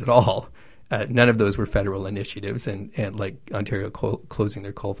emissions at all. None of those were federal initiatives, and like Ontario closing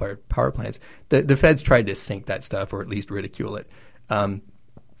their coal-fired power plants. The feds tried to sink that stuff or at least ridicule it.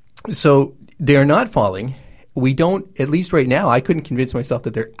 So they're not falling. We don't, at least right now, I couldn't convince myself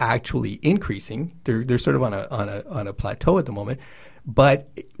that they're actually increasing. They're sort of on a plateau at the moment. But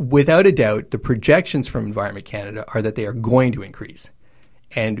without a doubt, the projections from Environment Canada are that they are going to increase.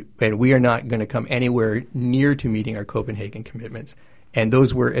 And we are not going to come anywhere near to meeting our Copenhagen commitments. And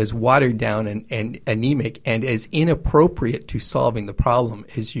those were as watered down and anemic and as inappropriate to solving the problem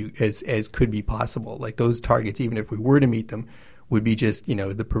as could be possible. Like those targets, even if we were to meet them, would be just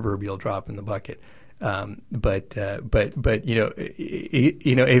the proverbial drop in the bucket. But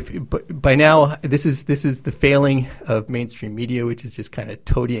by now this is the failing of mainstream media, which is just kind of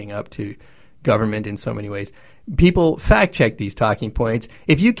toadying up to government in so many ways. People fact check these talking points.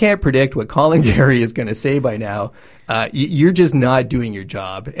 If you can't predict what Colin Gary is going to say by now, you're just not doing your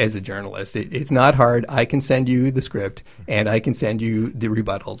job as a journalist. It's not hard. I can send you the script and I can send you the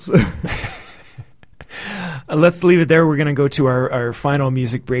rebuttals. Let's leave it there. We're going to go to our final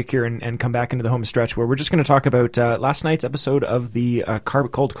music break here and come back into the home stretch where we're just going to talk about last night's episode of the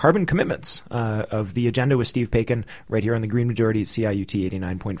called Carbon Commitments of The Agenda with Steve Paikin right here on the Green Majority at CIUT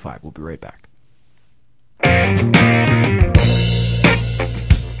 89.5. We'll be right back.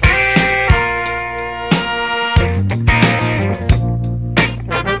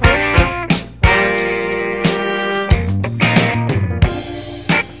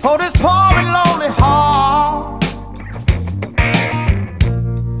 Oh, this poor and lonely heart,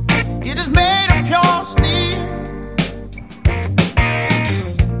 it is made of pure steel,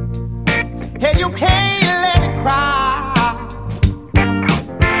 and you can't let it cry.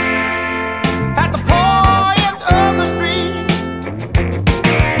 At the point of the street,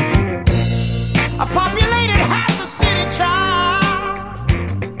 I populated half the city, child,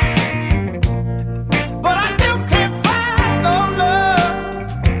 but I still can't find no love.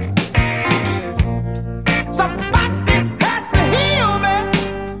 Somebody has to heal me,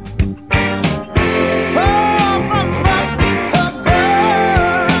 oh, from up above.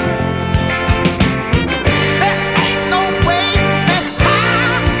 There ain't no way that I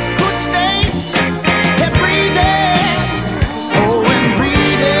could stay and breathing, oh, and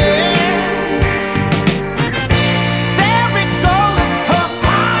breathing. There it goes, her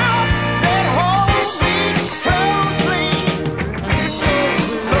power that holds me closely, so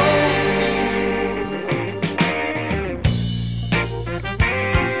closely.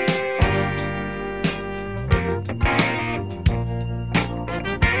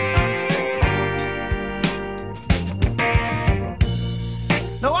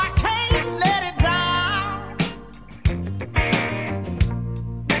 No, I can't let it down.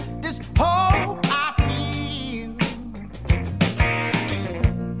 This hope I feel.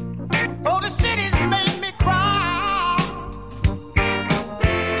 Oh, the city's made me cry,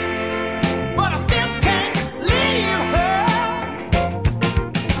 but I still can't leave her.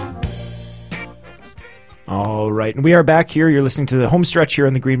 All right. And we are back here. You're listening to the home stretch here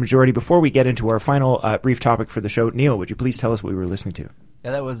on the Green Majority. Before we get into our final brief topic for the show, Neil, would you please tell us what we were listening to?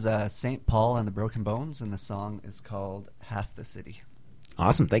 Yeah, that was St. Paul and the Broken Bones, and the song is called Half the City.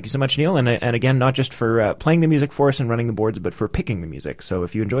 Awesome. Thank you so much, Neil. And again, not just for playing the music for us and running the boards, but for picking the music. So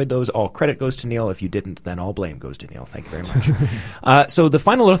if you enjoyed those, all credit goes to Neil. If you didn't, then all blame goes to Neil. Thank you very much. So the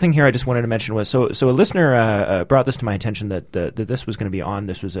final little thing here I just wanted to mention was, so a listener brought this to my attention that this was going to be on.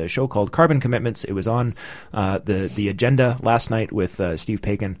 This was a show called Carbon Commitments. It was on the agenda last night with Steve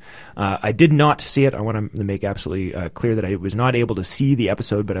Paikin. I did not see it. I want to make absolutely clear that I was not able to see the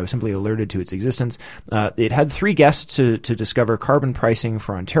episode, but I was simply alerted to its existence. It had 3 guests to discover carbon pricing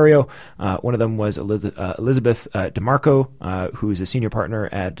for Ontario. One of them was Elizabeth DeMarco, who's a senior partner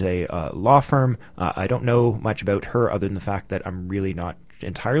at a law firm. I don't know much about her other than the fact that I'm really not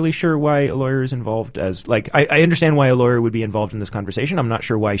entirely sure why a lawyer is involved. I understand why a lawyer would be involved in this conversation. I'm not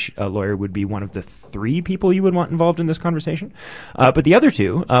sure why a lawyer would be one of the 3 people you would want involved in this conversation. But the other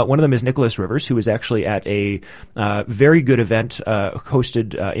 2, one of them is Nicholas Rivers, who was actually at a very good event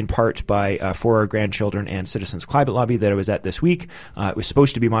hosted in part by For Our Grandchildren and Citizens Climate Lobby that I was at this week. It was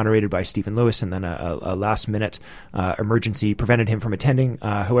supposed to be moderated by Stephen Lewis, and then a last-minute emergency prevented him from attending.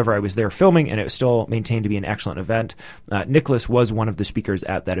 However, I was there filming, and it was still maintained to be an excellent event. Nicholas was one of the speakers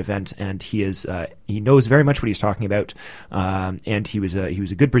at that event, and he knows very much what he's talking about, and he was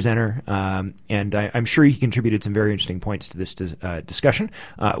a good presenter, and I'm sure he contributed some very interesting points to this discussion,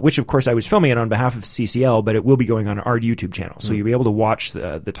 which of course I was filming it on behalf of CCL, but it will be going on our YouTube channel, so you'll be able to watch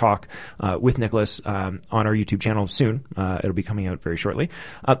the talk with Nicholas on our YouTube channel soon. It'll be coming out very shortly.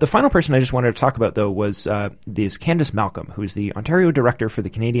 The final person I just wanted to talk about, though, was this Candice Malcolm, who's the Ontario Director for the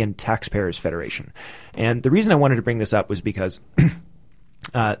Canadian Taxpayers Federation, and the reason I wanted to bring this up was because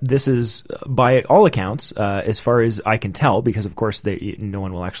this is, by all accounts, as far as I can tell, because of course no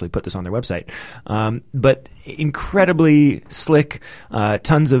one will actually put this on their website, but incredibly slick,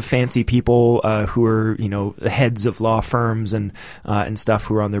 tons of fancy people who are heads of law firms and stuff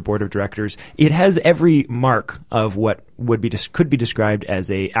who are on their board of directors. It has every mark of what could be described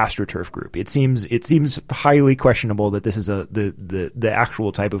as a AstroTurf group. It seems highly questionable that this is the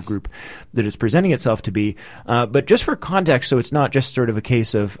actual type of group that is presenting itself to be. But just for context, so it's not just sort of a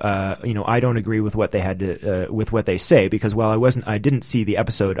case of I don't agree with what they had to with what they say, because while I didn't see the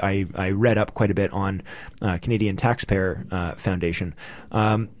episode, I read up quite a bit on Canadian Taxpayer Foundation,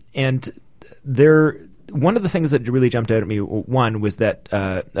 and one of the things that really jumped out at me, one, was that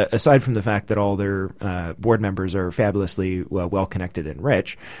aside from the fact that all their board members are fabulously well-connected and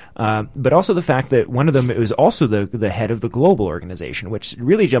rich, but also the fact that one of them was also the head of the global organization, which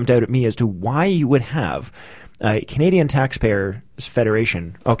really jumped out at me as to why you would have Canadian Taxpayer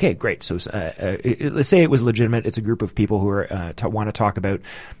Federation. Okay, great. So let's say it was legitimate. It's a group of people who are want to talk about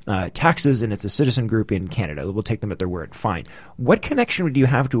taxes, and it's a citizen group in Canada. We'll take them at their word. Fine. What connection would you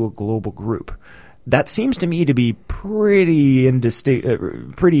have to a global group? That seems to me to be pretty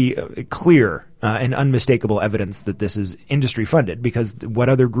clear and unmistakable evidence that this is industry funded, because what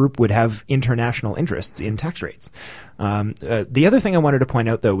other group would have international interests in tax rates? The other thing I wanted to point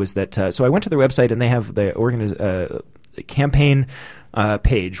out, though, was that so I went to their website, and they have the campaign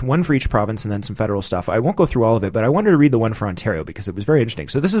page, one for each province and then some federal stuff. I won't go through all of it, but I wanted to read the one for Ontario because it was very interesting.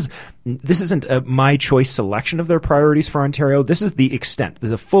 So this isn't my choice selection of their priorities for Ontario. This is the extent,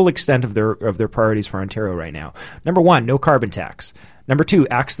 the full extent of their priorities for Ontario right now. Number 1, no carbon tax. Number 2,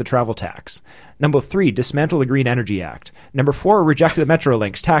 axe the travel tax. Number 3, dismantle the Green Energy Act. Number 4, reject the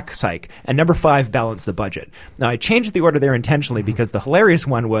Metrolinx tax hike. And number 5, balance the budget. Now, I changed the order there intentionally because the hilarious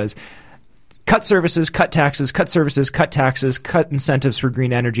one was cut services, cut taxes, cut services, cut taxes, cut incentives for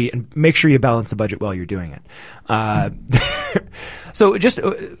green energy, and make sure you balance the budget while you're doing it. So just,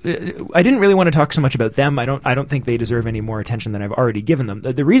 I didn't really want to talk so much about them. I don't think they deserve any more attention than I've already given them.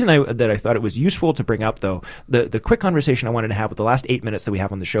 The reason that I thought it was useful to bring up, though, the quick conversation I wanted to have with the last 8 minutes that we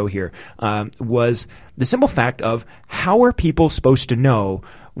have on the show here, was the simple fact of how are people supposed to know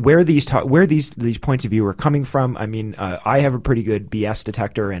where these points of view are coming from. I mean, I have a pretty good BS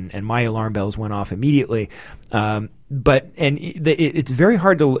detector, and my alarm bells went off immediately. It's very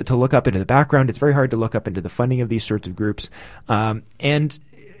hard to look up into the background. It's very hard to look up into the funding of these sorts of groups. And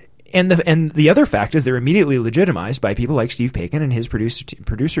the other fact is they're immediately legitimized by people like Steve Paikin and his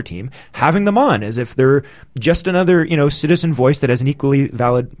producer team, having them on as if they're just another citizen voice that has an equally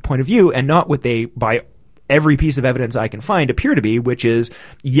valid point of view, and not what they, by every piece of evidence I can find, appear to be, which is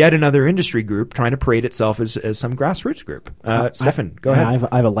yet another industry group trying to parade itself as some grassroots group. Stefan, go ahead.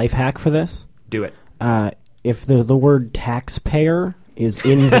 I have a life hack for this. Do it. If the word taxpayer is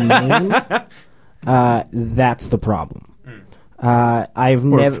in the name, that's the problem. I've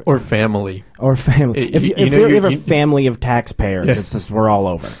never or family. If you have a family of taxpayers, it's just we're all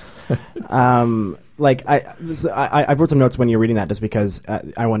over. I wrote some notes when you were reading that just because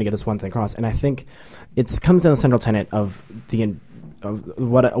I want to get this one thing across, and I think it comes down to the central tenet of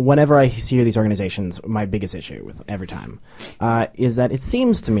whenever I hear these organizations, my biggest issue with every time is that it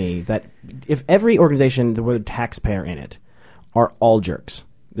seems to me that if every organization, the word taxpayer in it, are all jerks.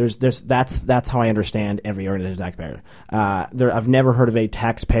 That's how I understand every organization taxpayer. I've never heard of a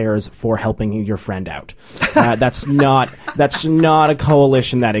taxpayers for helping your friend out. That's not a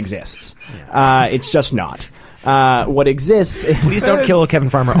coalition that exists. It's just not. What exists? Please don't kill Kevin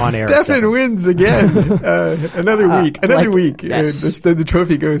Farmer on air. Stefan wins again. Another week. Yes. The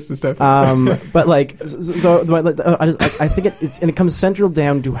trophy goes to Stefan. But I think it comes central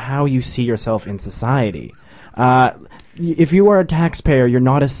down to how you see yourself in society. If you are a taxpayer,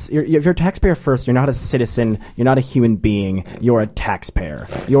 if you're a taxpayer first, you're not a citizen, you're not a human being, you're a taxpayer.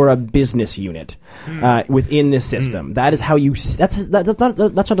 You're a business unit within this system. That is how that's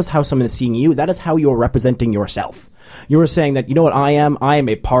not just how someone is seeing you, that is how you're representing yourself. You're saying that, you know what I am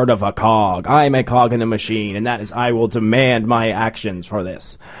a part of a cog. I am a cog in a machine, and that is, I will demand my actions for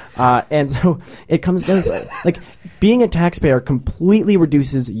this. And so it comes down to, like, being a taxpayer completely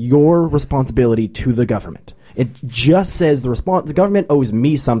reduces your responsibility to the government. It just says the government owes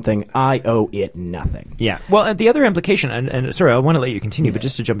me something, I owe it nothing. Yeah. Well, and the other implication, and sorry, I want to let you continue, but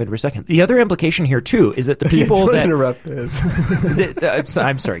just to jump in for a second, the other implication here too is that the people don't that interrupt this.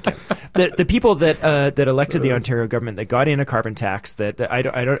 I'm sorry, Ken. The people that elected the Ontario government, that got in a carbon tax,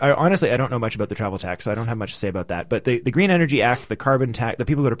 I honestly don't know much about the travel tax, so I don't have much to say about that. But the Green Energy Act, the carbon tax, the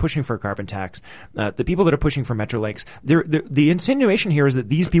people that are pushing for a carbon tax, the people that are pushing for Metrolinx, the insinuation here is that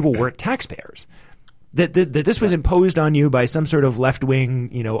these people weren't taxpayers. That this was imposed on you by some sort of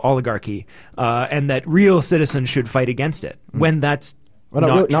left-wing, oligarchy, and that real citizens should fight against it. When that's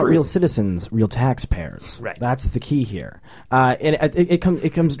not real citizens, real taxpayers. Right. That's the key here. And it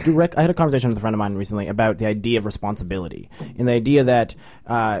comes direct. I had a conversation with a friend of mine recently about the idea of responsibility, and the idea that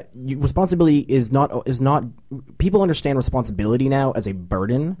responsibility is not. People understand responsibility now as a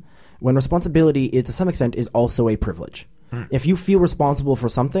burden, when responsibility is, to some extent, is also a privilege. If you feel responsible for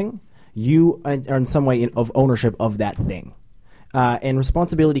something, you are in some way of ownership of that thing. And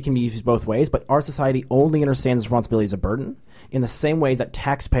responsibility can be used both ways, but our society only understands responsibility as a burden in the same ways that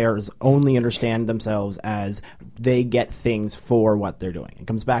taxpayers only understand themselves as they get things for what they're doing. It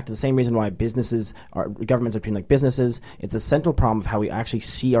comes back to the same reason why governments are treated like businesses. It's a central problem of how we actually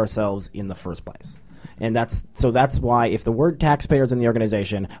see ourselves in the first place. And that's why if the word taxpayer is in the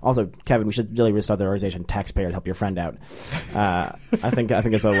organization, also, Kevin, we should really restart the organization, taxpayer, to help your friend out. I think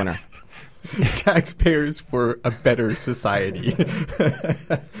it's a winner. Taxpayers for a better society.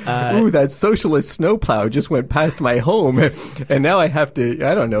 Ooh, that socialist snowplow just went past my home, and now I have to,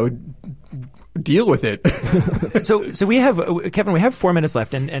 I don't know, deal with it. So we have, Kevin, we have 4 minutes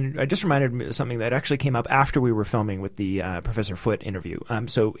left, and I just reminded me of something that actually came up after we were filming with the Professor Foote interview.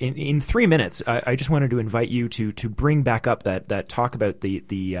 So in 3 minutes, I just wanted to invite you to bring back up that talk about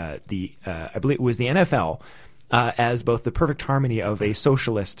the I believe it was the NFL. As both the perfect harmony of a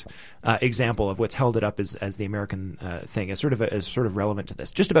socialist example of what's held it up as the American thing, as sort of relevant to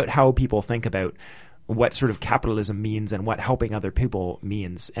this, just about how people think about what sort of capitalism means and what helping other people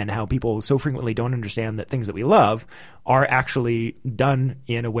means, and how people so frequently don't understand that things that we love are actually done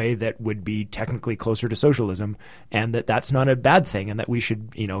in a way that would be technically closer to socialism, and that's not a bad thing, and that we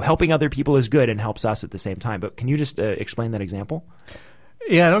should, helping other people is good and helps us at the same time. But can you just explain that example?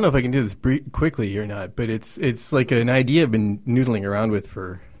 Yeah, I don't know if I can do this quickly or not, but it's like an idea I've been noodling around with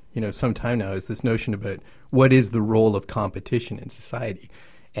for some time now, is this notion about what is the role of competition in society.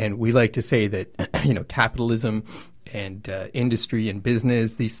 And we like to say that capitalism and industry and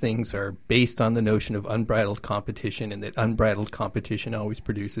business, these things are based on the notion of unbridled competition, and that unbridled competition always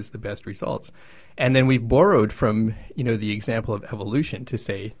produces the best results. And then we've borrowed from the example of evolution to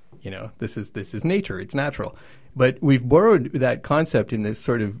say this is nature, it's natural. But we've borrowed that concept in this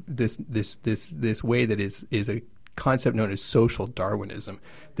sort of this way that is a concept known as social Darwinism.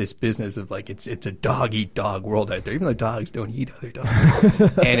 This business of like it's a dog eat dog world out there, even though dogs don't eat other dogs.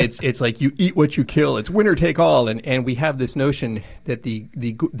 And it's like you eat what you kill. It's winner take all. And we have this notion that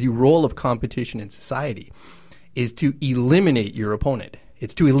the role of competition in society is to eliminate your opponent.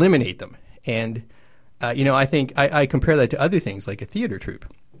 It's to eliminate them. And I think I compare that to other things like a theater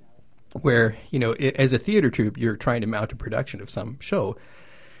troupe, where, as a theater troupe, you're trying to mount a production of some show.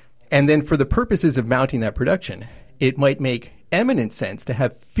 And then for the purposes of mounting that production, it might make eminent sense to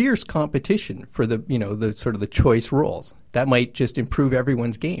have fierce competition for the sort of the choice roles. That might just improve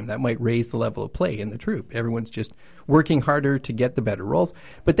everyone's game. That might raise the level of play in the troupe. Everyone's just working harder to get the better roles.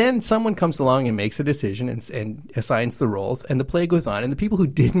 But then someone comes along and makes a decision and assigns the roles, and the play goes on, and the people who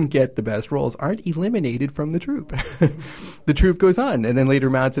didn't get the best roles aren't eliminated from the troupe. The troupe goes on and then later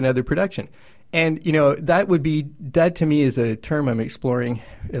mounts another production. And, you know, that to me is a term I'm exploring,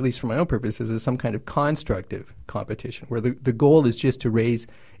 at least for my own purposes, as some kind of constructive competition, where the goal is just to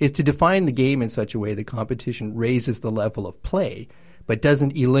define the game in such a way that competition raises the level of play, but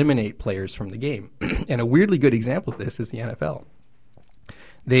doesn't eliminate players from the game. And a weirdly good example of this is the NFL.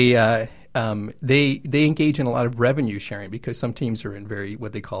 They engage in a lot of revenue sharing because some teams are in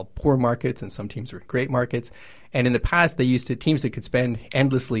what they call poor markets and some teams are in great markets. And in the past, they used to teams that could spend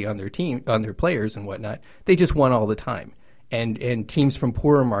endlessly on their players and whatnot. They just won all the time. And teams from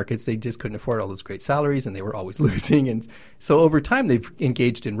poorer markets, they just couldn't afford all those great salaries and they were always losing. And so over time, they've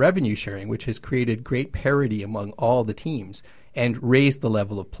engaged in revenue sharing, which has created great parity among all the teams and raised the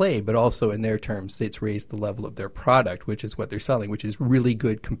level of play. But also in their terms, it's raised the level of their product, which is what they're selling, which is really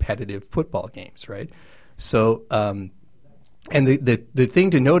good competitive football games, right? So, and the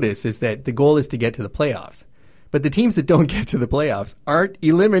thing to notice is that the goal is to get to the playoffs. But the teams that don't get to the playoffs aren't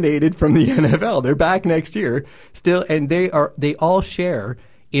eliminated from the NFL. They're back next year still, and they all share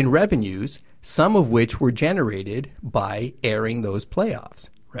in revenues, some of which were generated by airing those playoffs,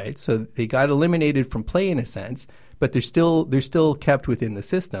 right? So they got eliminated from play in a sense, but they're still kept within the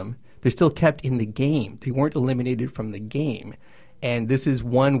system. They're still kept in the game. They weren't eliminated from the game. And this is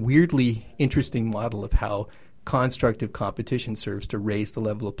one weirdly interesting model of how constructive competition serves to raise the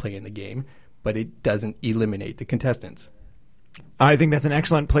level of play in the game, but it doesn't eliminate the contestants. I think that's an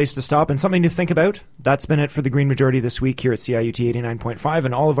excellent place to stop and something to think about. That's been it for the Green Majority this week here at CIUT 89.5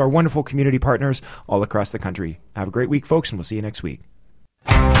 and all of our wonderful community partners all across the country. Have a great week, folks, and we'll see you next week.